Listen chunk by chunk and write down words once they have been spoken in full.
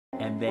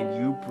and then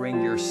you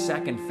bring your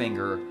second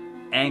finger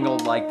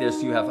angled like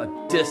this. You have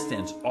a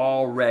distance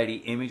already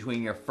in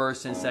between your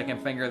first and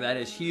second finger. That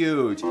is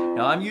huge.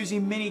 Now I'm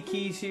using mini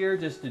keys here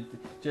just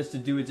to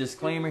do a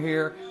disclaimer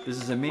here. This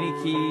is a mini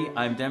key.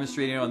 I'm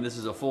demonstrating on this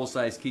is a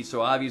full-size key,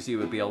 so obviously it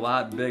would be a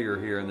lot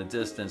bigger here in the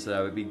distance that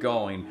I would be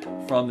going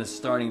from the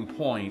starting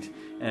point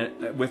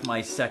and with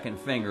my second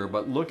finger.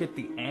 But look at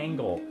the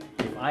angle.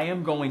 If I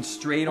am going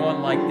straight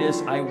on like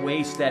this, I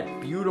waste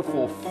that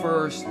beautiful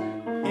first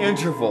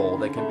interval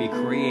that can be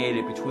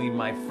created between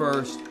my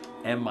first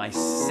and my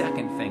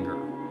second finger.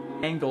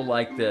 Angle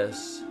like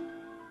this.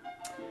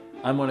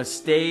 I'm going to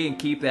stay and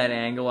keep that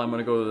angle. I'm going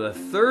to go to the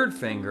third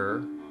finger,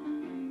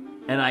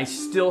 and I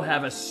still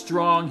have a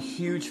strong,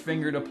 huge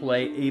finger to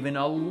play, even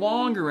a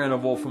longer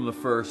interval from the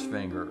first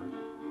finger.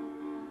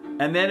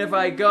 And then if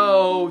I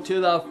go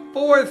to the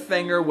fourth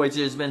finger, which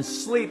has been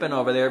sleeping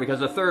over there because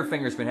the third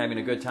finger's been having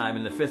a good time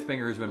and the fifth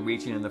finger has been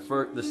reaching and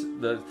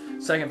the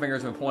second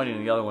finger's been pointing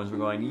and the other one's been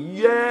going,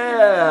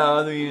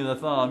 yeah, meaning the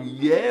thumb,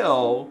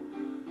 yeah.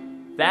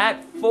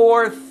 That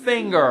fourth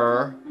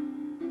finger,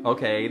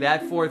 okay,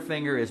 that fourth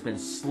finger has been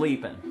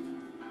sleeping.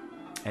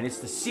 And it's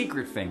the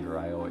secret finger,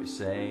 I always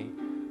say,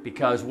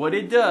 because what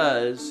it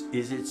does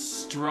is it's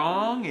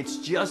strong, it's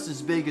just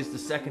as big as the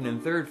second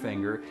and third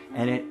finger,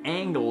 and it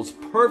angles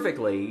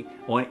perfectly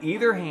on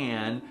either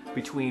hand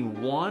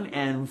between 1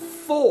 and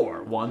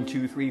 4. 1,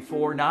 2, 3,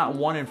 4, not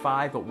 1 and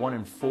 5, but 1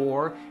 and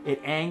 4. It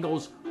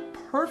angles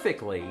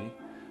perfectly.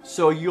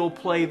 So you'll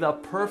play the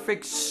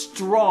perfect,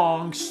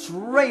 strong,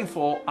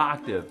 straightful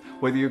octave,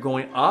 whether you're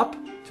going up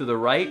to the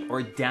right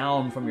or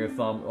down from your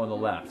thumb on the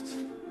left.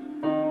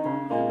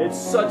 It's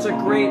such a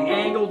great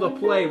angle to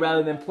play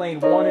rather than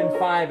playing 1 and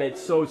 5.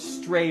 It's so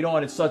straight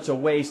on. It's such a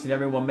waste, and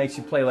everyone makes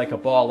you play like a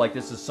ball. Like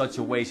this is such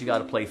a waste. You got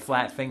to play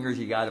flat fingers.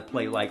 You got to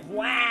play like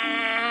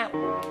wah,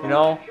 you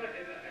know.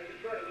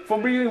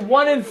 From between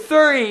 1 and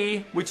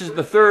 3, which is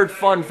the third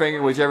fun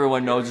finger, which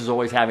everyone knows is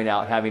always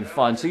having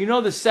fun. So you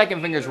know the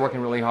second finger is working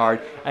really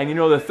hard, and you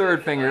know the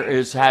third finger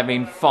is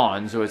having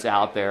fun, so it's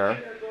out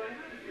there.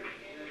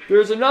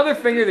 There's another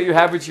finger that you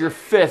have, which is your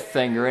fifth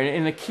finger, and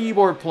in the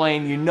keyboard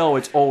playing, you know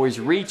it's always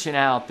reaching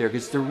out there,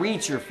 because it's the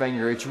reacher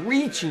finger. It's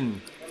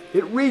reaching.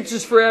 It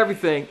reaches for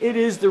everything. It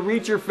is the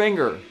reacher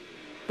finger,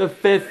 the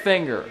fifth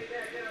finger.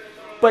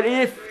 But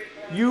if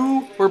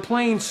you were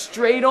playing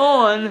straight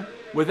on,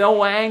 with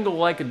no angle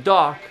like a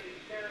duck,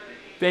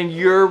 then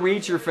your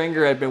reacher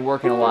finger had been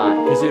working a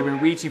lot because it had been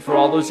reaching for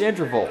all those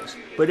intervals.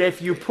 But if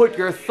you put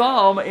your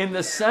thumb in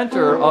the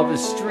center of the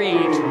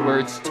street where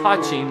it's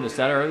touching the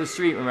center of the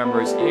street, remember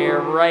it's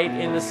here, right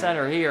in the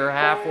center here,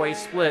 halfway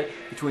split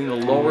between the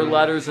lower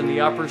letters and the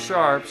upper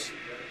sharps,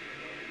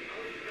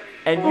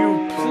 and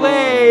you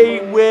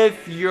play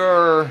with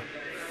your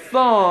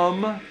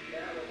thumb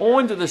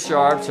onto the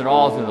sharps and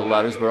all through the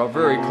letters, but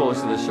very close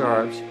to the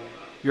sharps,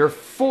 your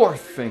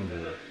fourth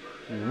finger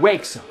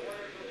wakes up.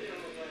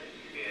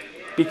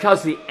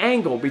 Because the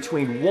angle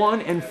between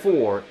 1 and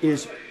 4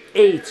 is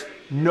 8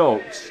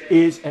 notes,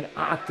 is an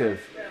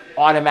octave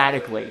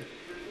automatically.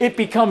 It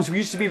becomes,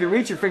 used to be the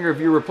reacher finger if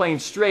you were playing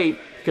straight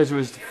because it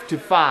was to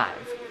 5.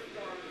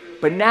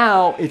 But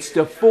now it's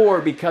to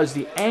 4 because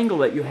the angle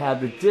that you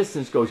have, the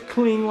distance goes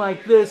clean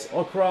like this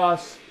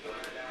across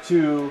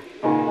to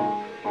the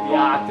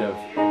octave.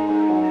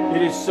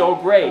 It is so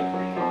great.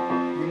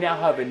 Now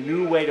have a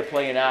new way to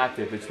play an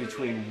octave. It's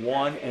between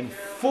 1 and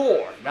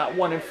 4, not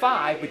 1 and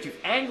 5, but you've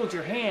angled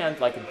your hand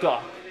like a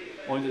duck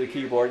onto the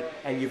keyboard,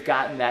 and you've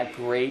gotten that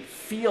great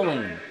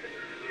feeling.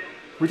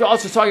 We're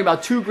also talking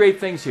about two great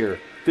things here.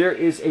 There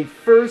is a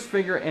first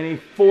finger and a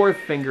fourth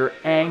finger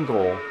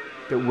angle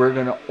that we're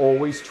going to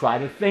always try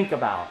to think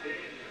about.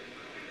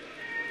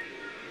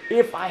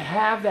 If I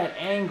have that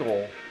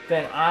angle,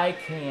 then I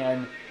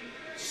can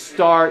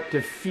start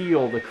to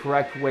feel the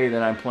correct way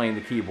that I'm playing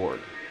the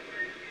keyboard.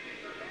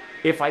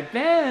 If I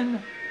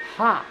then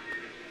hop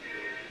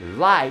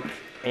like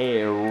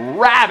a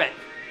rabbit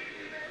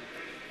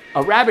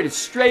is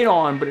straight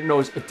on, but it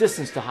knows a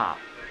distance to hop.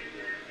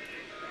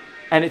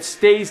 And it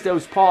stays,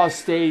 those paws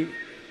stay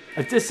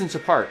a distance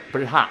apart,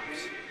 but it hops.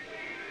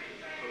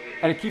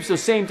 And it keeps the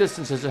same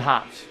distance as it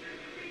hops.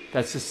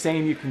 That's the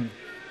same, you can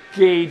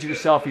gauge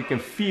yourself, you can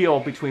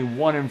feel between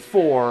 1 and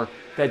 4,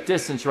 that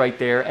distance right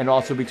there, and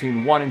also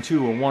between 1 and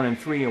 2, and 1 and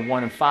 3, and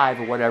 1 and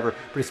 5, or whatever,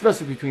 but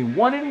especially between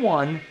 1 and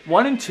 1,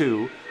 1 and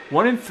 2,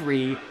 1 and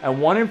 3,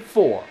 and 1 and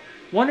 4.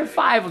 1 and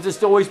 5 will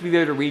just always be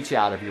there to reach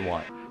out if you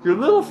want. Your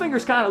little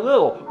finger's kind of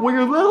little. Well,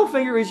 your little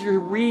finger is your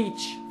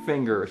reach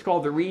finger. It's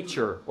called the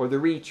reacher, or the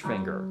reach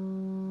finger.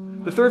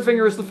 The third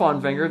finger is the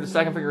fun finger, the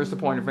second finger is the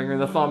pointer finger,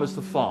 and the thumb is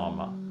the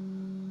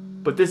thumb.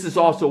 But this is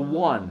also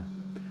 1.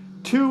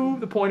 2,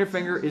 the pointer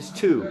finger is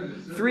 2.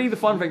 3, the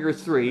fun finger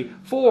is 3.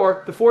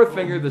 4, the fourth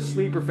finger, the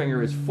sleeper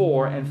finger is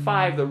 4. And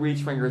 5, the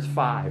reach finger is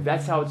 5.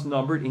 That's how it's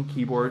numbered in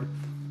keyboard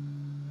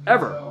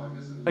ever,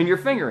 in your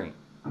fingering.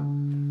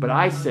 But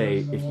I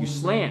say, if you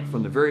slant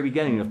from the very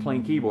beginning of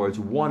playing keyboards,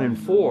 1 and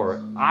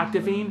 4,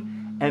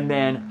 octaving, and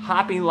then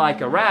hopping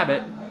like a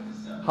rabbit,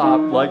 hop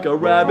like a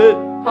rabbit,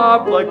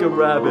 hop like a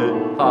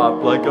rabbit,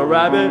 hop like a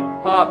rabbit,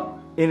 hop.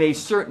 In a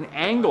certain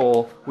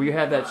angle, where you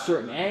have that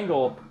certain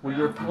angle where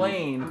you're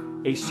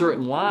playing a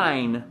certain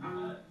line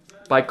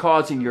by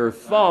causing your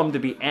thumb to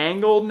be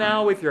angled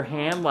now with your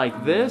hand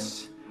like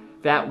this,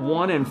 that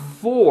 1 and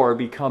 4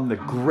 become the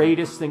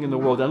greatest thing in the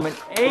world. And when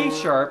A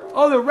sharp,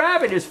 oh, the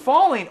rabbit is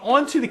falling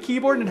onto the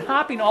keyboard and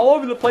hopping all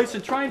over the place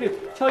and trying to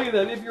tell you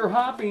that if you're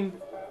hopping,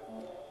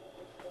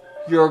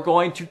 you're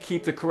going to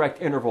keep the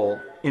correct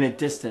interval in a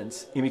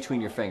distance in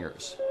between your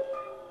fingers.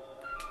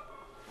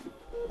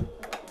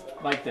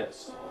 Like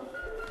this.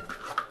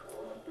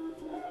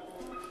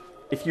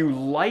 If you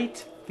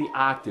light the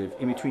octave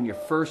in between your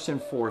first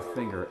and fourth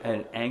finger at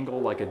an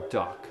angle like a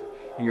duck,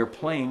 and you're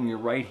playing your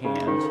right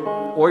hand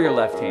or your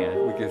left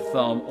hand with your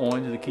thumb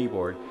onto the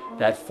keyboard,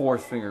 that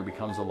fourth finger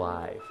becomes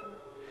alive.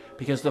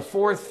 Because the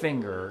fourth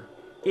finger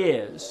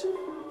is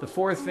the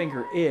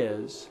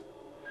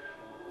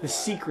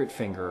secret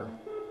finger.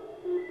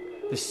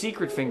 The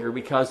secret finger,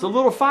 because the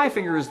little 5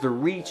 finger is the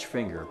reach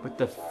finger, but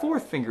the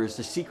 4th finger is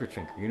the secret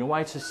finger. You know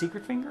why it's a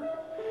secret finger?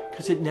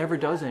 Because it never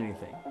does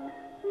anything.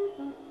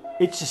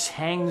 It just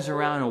hangs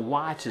around and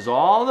watches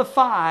all the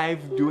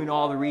 5 doing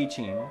all the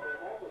reaching,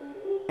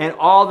 and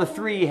all the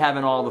 3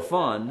 having all the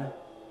fun,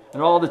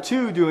 and all the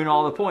 2 doing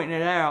all the pointing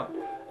it out.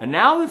 And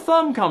now the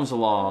thumb comes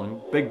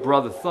along, big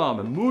brother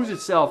thumb, and moves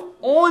itself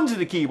onto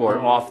the keyboard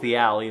off the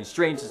alley and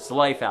straightens its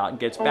life out and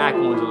gets back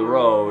onto the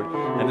road.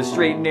 And the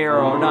straight and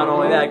narrow, not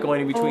only that,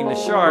 going in between the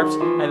sharps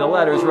and the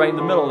letters right in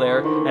the middle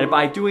there. And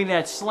by doing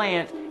that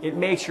slant, it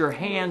makes your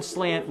hand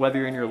slant, whether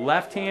you're in your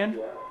left hand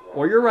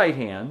or your right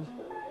hand.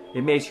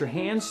 It makes your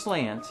hand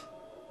slant.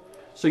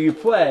 So you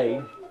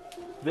play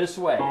this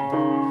way.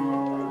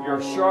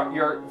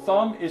 Your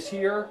thumb is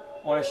here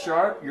on a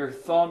sharp, your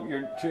thumb,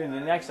 in the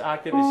next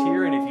octave is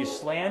here, and if you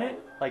slant it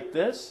like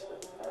this,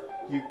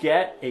 you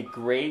get a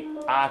great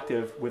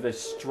octave with a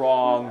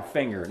strong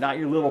finger. Not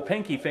your little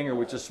pinky finger,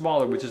 which is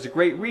smaller, which is a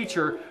great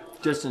reacher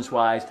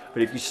distance-wise,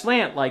 but if you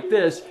slant like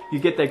this, you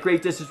get that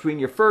great distance between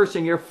your first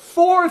and your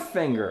 4th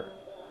finger.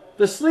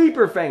 The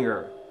sleeper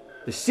finger,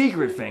 the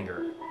secret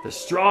finger, the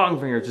strong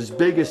finger. It's as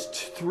big as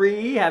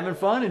 3, having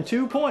fun, and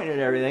 2 pointing and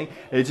everything.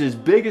 It's as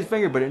big as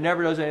finger, but it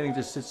never does anything,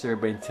 just sits there.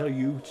 But until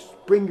you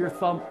bring your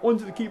thumb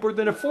onto the keyboard,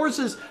 then it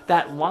forces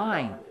that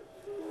line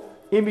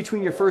in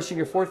between your first and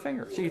your 4th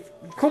finger. So you,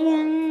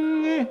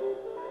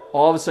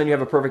 all of a sudden you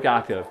have a perfect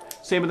octave.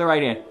 Same with the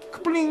right hand.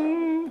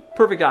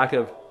 Perfect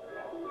octave.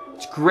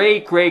 It's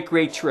great, great,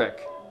 great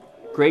trick.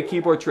 Great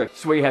keyboard trick. This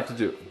is what you have to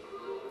do.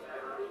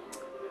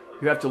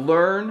 You have to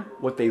learn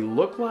what they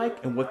look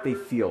like and what they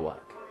feel like.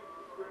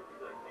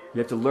 You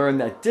have to learn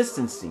that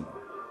distancing,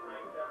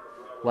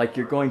 like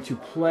you're going to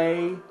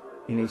play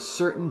in a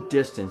certain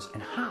distance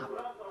and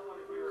hop,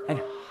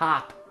 and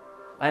hop,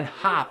 and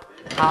hop,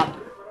 hop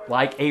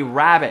like a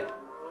rabbit,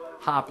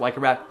 hop like a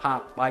rabbit,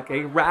 hop like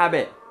a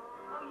rabbit,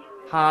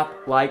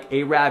 hop like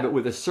a rabbit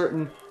with a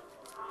certain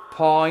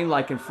pawing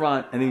like in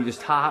front, and then you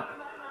just hop,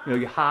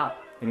 you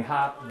hop, and you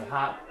hop, and you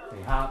hop, and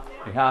you hop,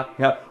 and you hop, and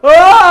you hop.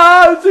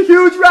 Ah, it's a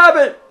huge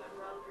rabbit!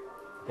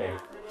 Okay,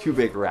 too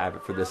big a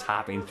rabbit for this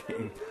hopping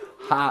thing.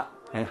 Hop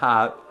and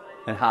hop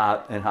and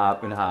hop and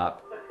hop and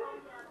hop.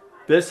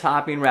 This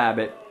hopping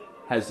rabbit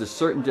has a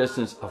certain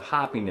distance of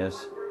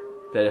hoppiness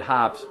that it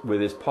hops with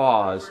its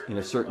paws in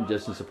a certain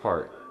distance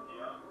apart.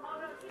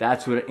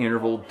 That's what an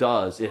interval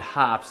does. It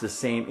hops the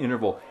same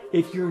interval.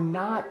 If you're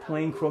not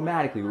playing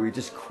chromatically, where you're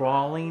just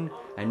crawling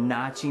and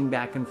notching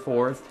back and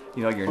forth,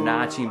 you're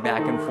notching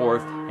back and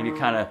forth, and you're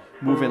kind of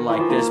moving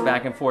like this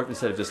back and forth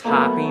instead of just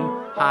hopping,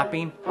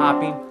 hopping,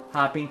 hopping,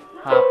 hopping,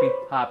 hopping,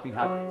 hopping,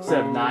 hopping,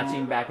 instead of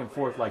notching back and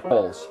forth like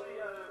bowls.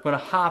 I'm going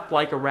to hop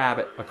like a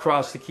rabbit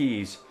across the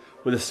keys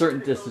with a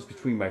certain distance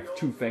between my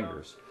 2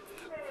 fingers.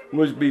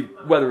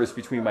 Whether it's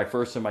between my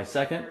first and my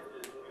second,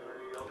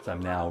 because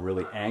I'm now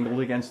really angled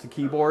against the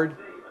keyboard.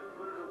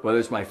 Whether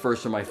it's my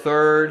first or my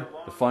third,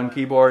 the fun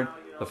keyboard,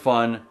 the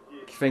fun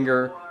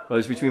finger. Whether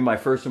it's between my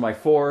first and my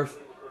 4th,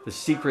 the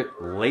secret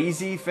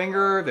lazy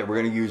finger that we're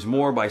going to use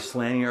more by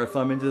slanting our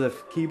thumb into the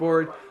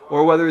keyboard.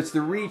 Or whether it's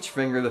the reach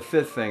finger, the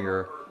 5th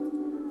finger.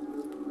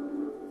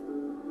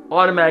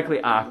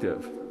 Automatically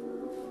octave.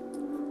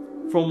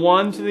 From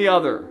one to the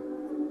other.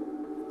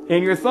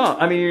 In your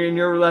thumb, in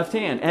your left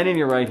hand and in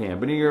your right hand.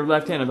 But in your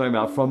left hand, I'm talking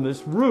about from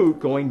this root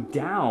going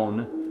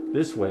down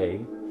this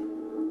way.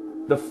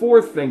 The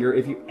 4th finger,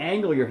 if you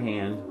angle your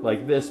hand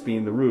like this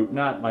being the root,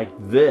 not like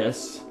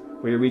this,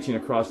 where you're reaching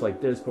across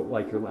like this, but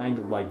like you're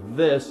angled like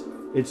this,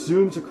 it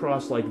zooms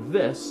across like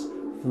this,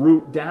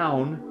 root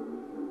down,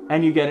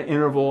 and you get an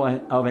interval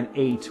of an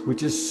 8,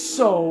 which is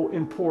so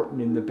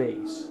important in the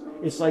bass.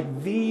 It's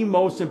like the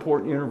most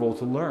important interval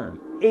to learn.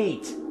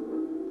 8.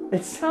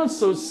 It sounds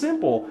so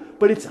simple,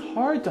 but it's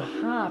hard to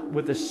hop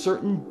with a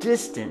certain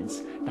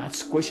distance, not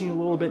squishing a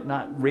little bit,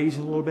 not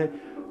raising a little bit,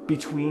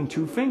 between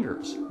 2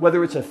 fingers.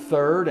 Whether it's a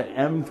 3rd,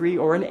 an M3,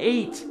 or an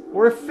 8,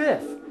 or a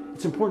 5th.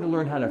 It's important to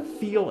learn how to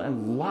feel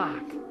and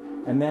lock,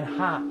 and then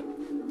hop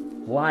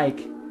like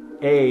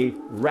a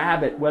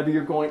rabbit, whether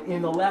you're going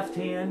in the left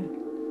hand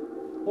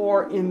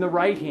or in the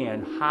right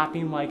hand,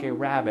 hopping like a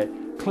rabbit,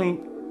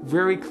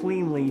 very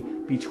cleanly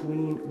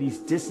between these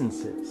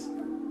distances.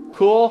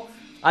 Cool?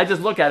 I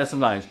just look at it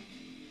sometimes.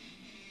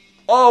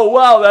 Oh,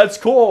 wow, that's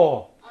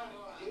cool.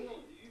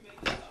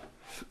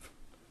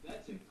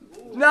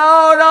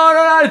 No,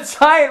 not a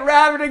giant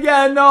rabbit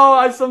again. No,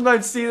 I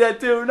sometimes see that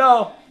too.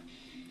 No.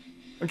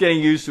 I'm getting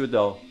used to it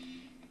though.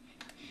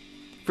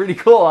 Pretty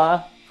cool,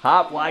 huh?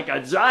 Hop like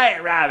a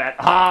giant rabbit.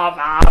 Hop,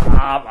 hop,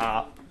 hop,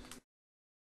 hop.